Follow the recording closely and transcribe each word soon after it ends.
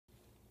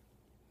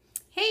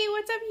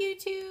what's up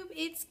YouTube?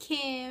 It's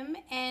Kim,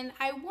 and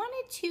I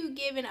wanted to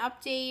give an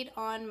update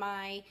on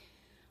my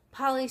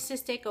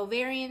Polycystic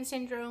Ovarian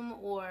Syndrome,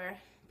 or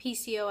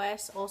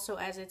PCOS, also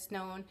as it's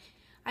known.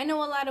 I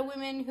know a lot of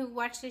women who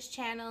watch this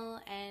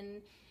channel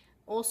and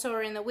also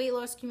are in the weight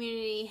loss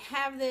community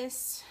have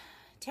this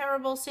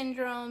terrible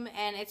syndrome,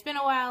 and it's been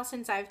a while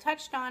since I've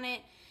touched on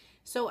it,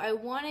 so I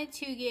wanted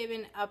to give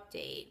an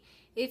update.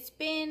 It's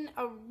been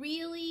a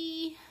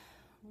really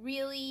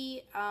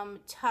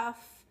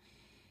tough,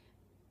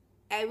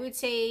 I would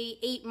say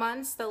 8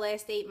 months. The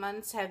last 8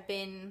 months have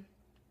been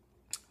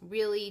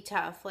really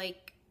tough.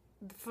 Like,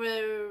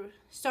 for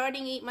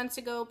starting 8 months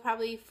ago,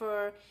 probably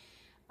for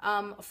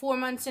 4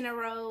 months in a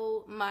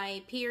row,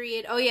 my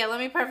period. Oh yeah, let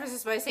me preface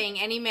this by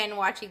saying, any men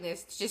watching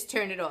this, just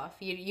turn it off.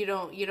 You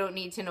don't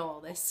need to know all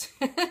this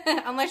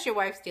unless your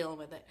wife's dealing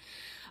with it.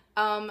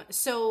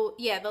 So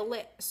yeah,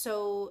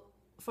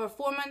 for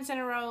 4 months in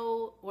a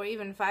row, or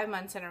even 5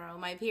 months in a row,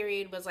 my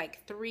period was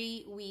like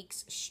 3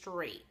 weeks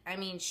straight. I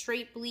mean,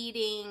 straight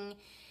bleeding,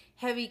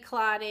 heavy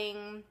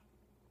clotting,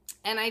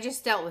 and I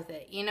just dealt with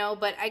it, you know.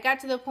 But I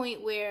got to the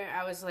point where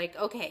I was like,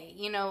 okay,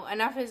 you know,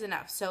 enough is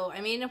enough. So I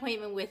made an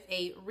appointment with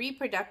a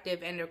reproductive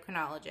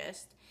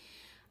endocrinologist,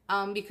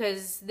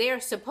 because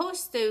they're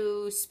supposed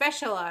to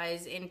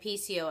specialize in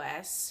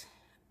PCOS.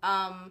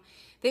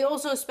 They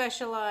also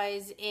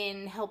specialize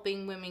in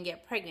helping women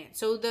get pregnant.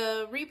 So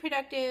the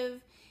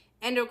reproductive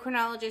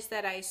endocrinologist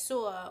that I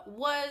saw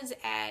was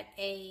at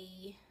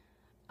a,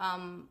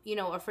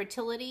 a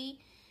fertility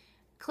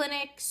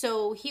clinic.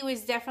 So he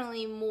was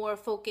definitely more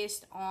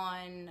focused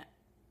on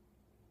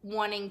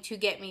wanting to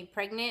get me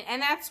pregnant. And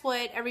that's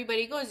what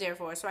everybody goes there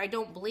for. So I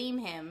don't blame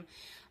him.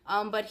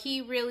 But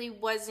he really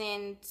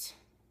wasn't.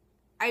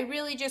 I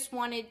really just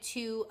wanted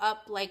to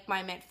up like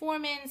my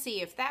metformin,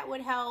 see if that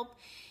would help.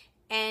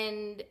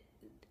 And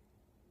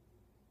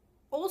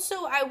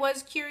also I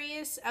was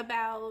curious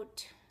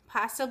about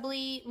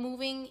possibly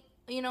moving,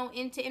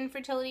 into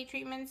infertility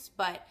treatments.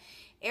 But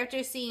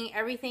after seeing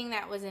everything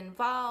that was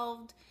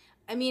involved,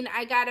 I mean,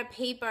 I got a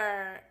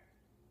paper,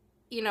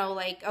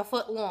 like a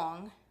foot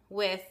long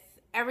with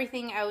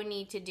everything I would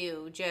need to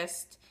do.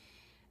 Just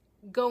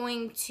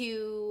going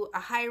to a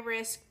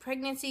high-risk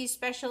pregnancy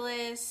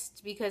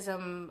specialist because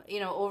I'm,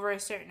 over a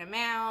certain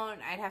amount.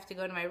 I'd have to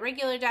go to my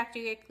regular doctor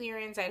to get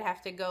clearance. I'd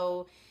have to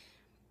go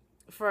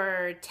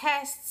for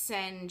tests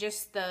and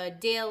just the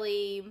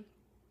daily,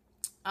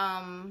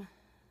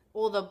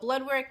 all the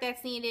blood work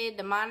that's needed,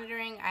 the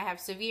monitoring. I have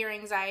severe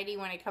anxiety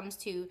when it comes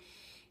to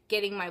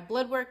getting my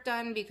blood work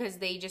done, because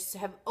they just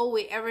have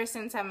always, ever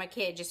since I'm a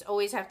kid, just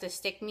always have to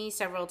stick me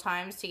several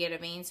times to get a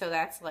vein. So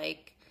that's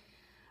like,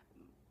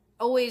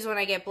 always when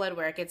I get blood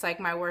work, it's like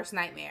my worst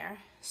nightmare.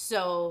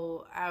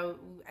 So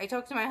I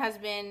talked to my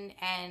husband,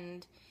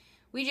 and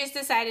we just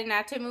decided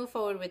not to move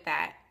forward with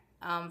that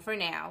for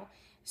now.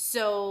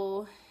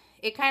 So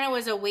it kind of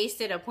was a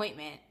wasted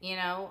appointment,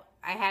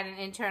 I had an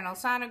internal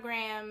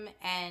sonogram,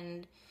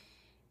 and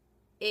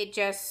it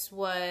just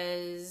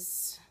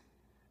was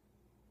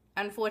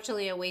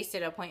unfortunately a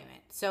wasted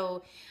appointment.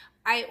 So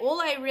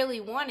all I really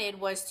wanted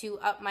was to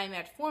up my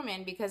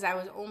metformin, because I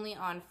was only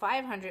on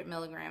 500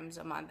 milligrams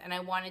a month, and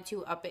I wanted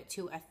to up it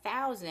to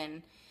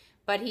 1,000.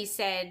 But he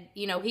said,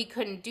 he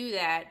couldn't do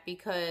that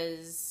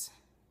because,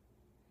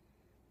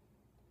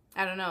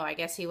 I don't know, I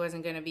guess he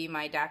wasn't going to be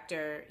my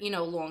doctor,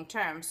 long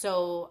term.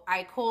 So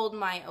I called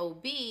my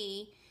OB,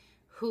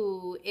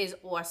 who is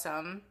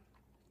awesome.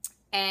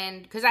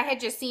 And because I had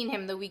just seen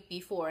him the week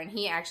before, and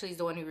he actually is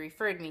the one who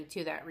referred me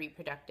to that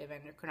reproductive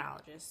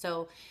endocrinologist.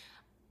 So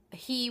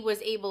he was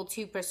able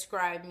to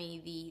prescribe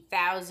me the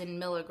 1,000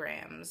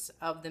 milligrams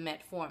of the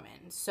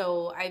metformin.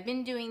 So I've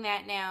been doing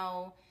that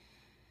now,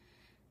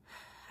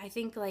 I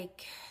think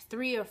like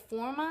 3 or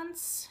 4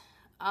 months.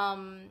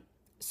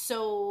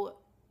 So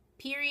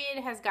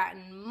period has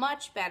gotten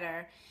much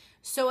better.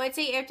 So I'd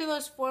say after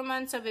those 4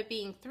 months of it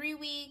being 3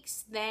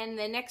 weeks, then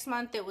the next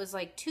month it was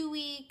like 2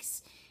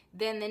 weeks.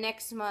 Then the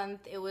next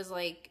month it was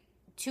like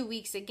 2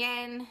 weeks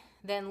again.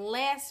 Then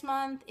last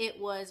month it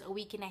was a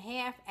week and a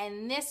half.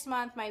 And this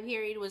month my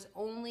period was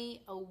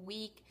only a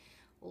week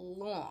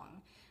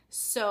long.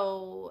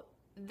 So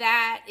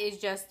that is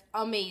just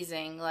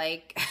amazing.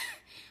 Like,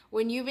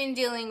 when you've been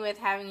dealing with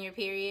having your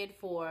period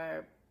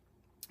for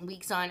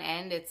weeks on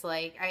end, it's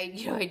like,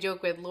 I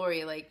joke with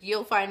Lori, like,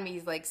 you'll find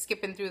me like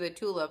skipping through the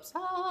tulips.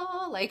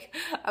 Oh, like,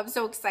 I'm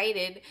so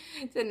excited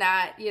to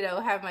not,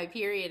 have my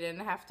period and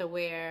have to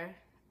wear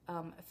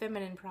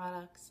feminine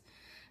products.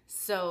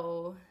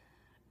 So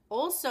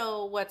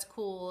also what's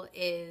cool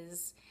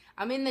is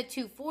I'm in the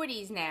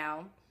 240s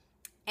now,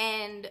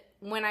 and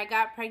when I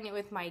got pregnant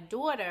with my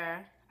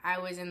daughter, I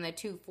was in the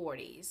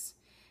 240s.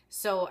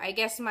 So I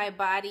guess my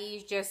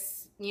body's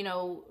just,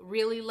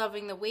 really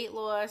loving the weight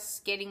loss,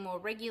 getting more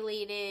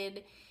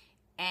regulated,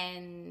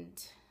 and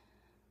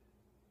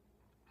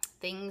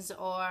things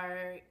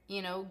are,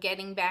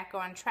 getting back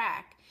on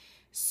track.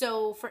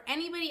 So for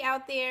anybody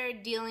out there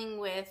dealing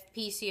with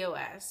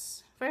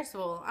PCOS, first of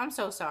all, I'm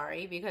so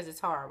sorry, because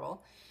it's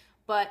horrible.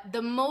 But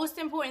the most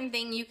important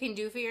thing you can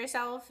do for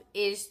yourself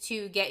is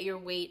to get your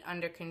weight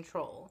under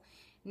control.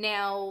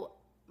 Now,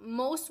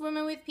 most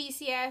women with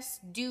PCOS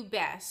do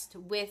best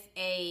with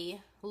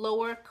a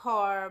lower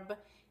carb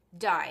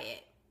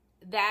diet.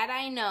 That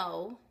I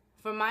know.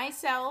 For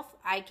myself,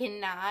 I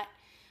cannot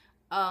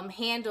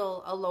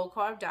handle a low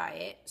carb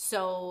diet.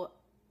 So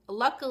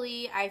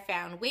luckily, I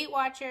found Weight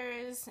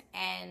Watchers,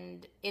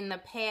 and in the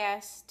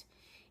past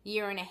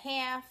year and a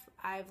half,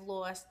 I've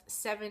lost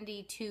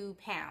 72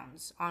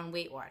 pounds on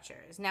Weight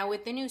Watchers. Now,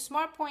 with the new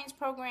Smart Points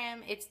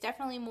program, it's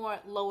definitely more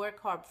lower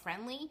carb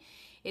friendly.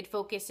 It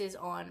focuses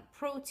on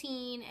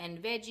protein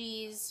and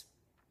veggies.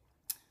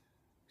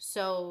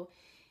 So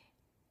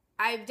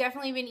I've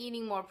definitely been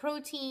eating more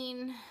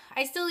protein.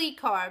 I still eat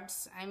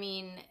carbs. I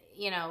mean,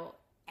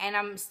 and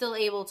I'm still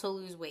able to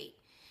lose weight.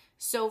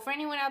 So for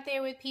anyone out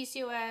there with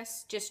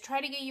PCOS, just try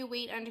to get your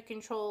weight under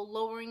control.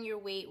 Lowering your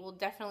weight will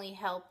definitely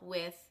help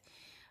with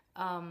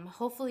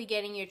hopefully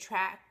getting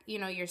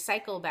your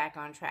cycle back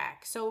on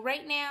track. So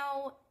right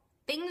now,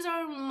 things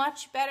are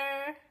much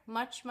better,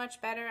 much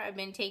better. I've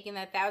been taking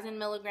that 1,000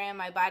 milligram.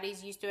 My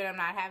body's used to it. I'm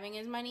not having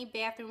as many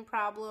bathroom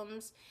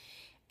problems.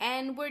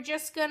 And we're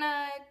just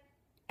gonna,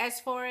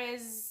 as far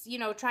as,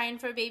 trying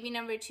for baby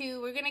number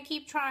 2, we're gonna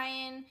keep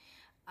trying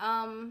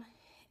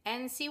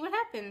and see what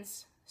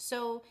happens.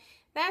 So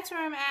that's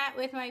where I'm at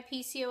with my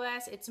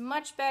PCOS. It's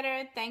much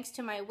better thanks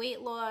to my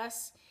weight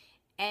loss.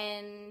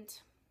 And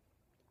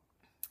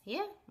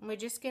yeah, we're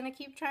just going to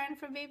keep trying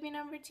for baby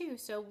number 2.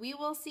 So we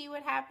will see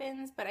what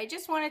happens. But I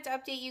just wanted to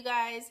update you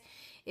guys.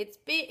 It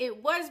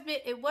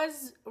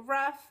was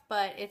rough,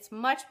 but it's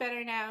much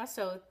better now.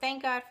 So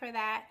thank God for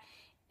that.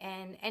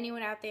 And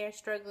anyone out there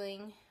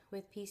struggling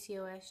with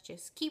PCOS,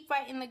 just keep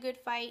fighting the good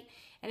fight.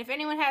 And if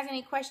anyone has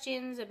any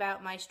questions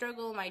about my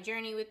struggle, my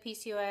journey with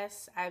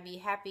PCOS, I'd be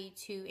happy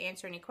to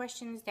answer any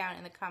questions down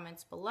in the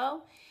comments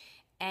below.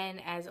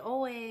 And as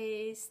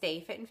always,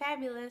 stay fit and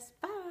fabulous.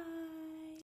 Bye.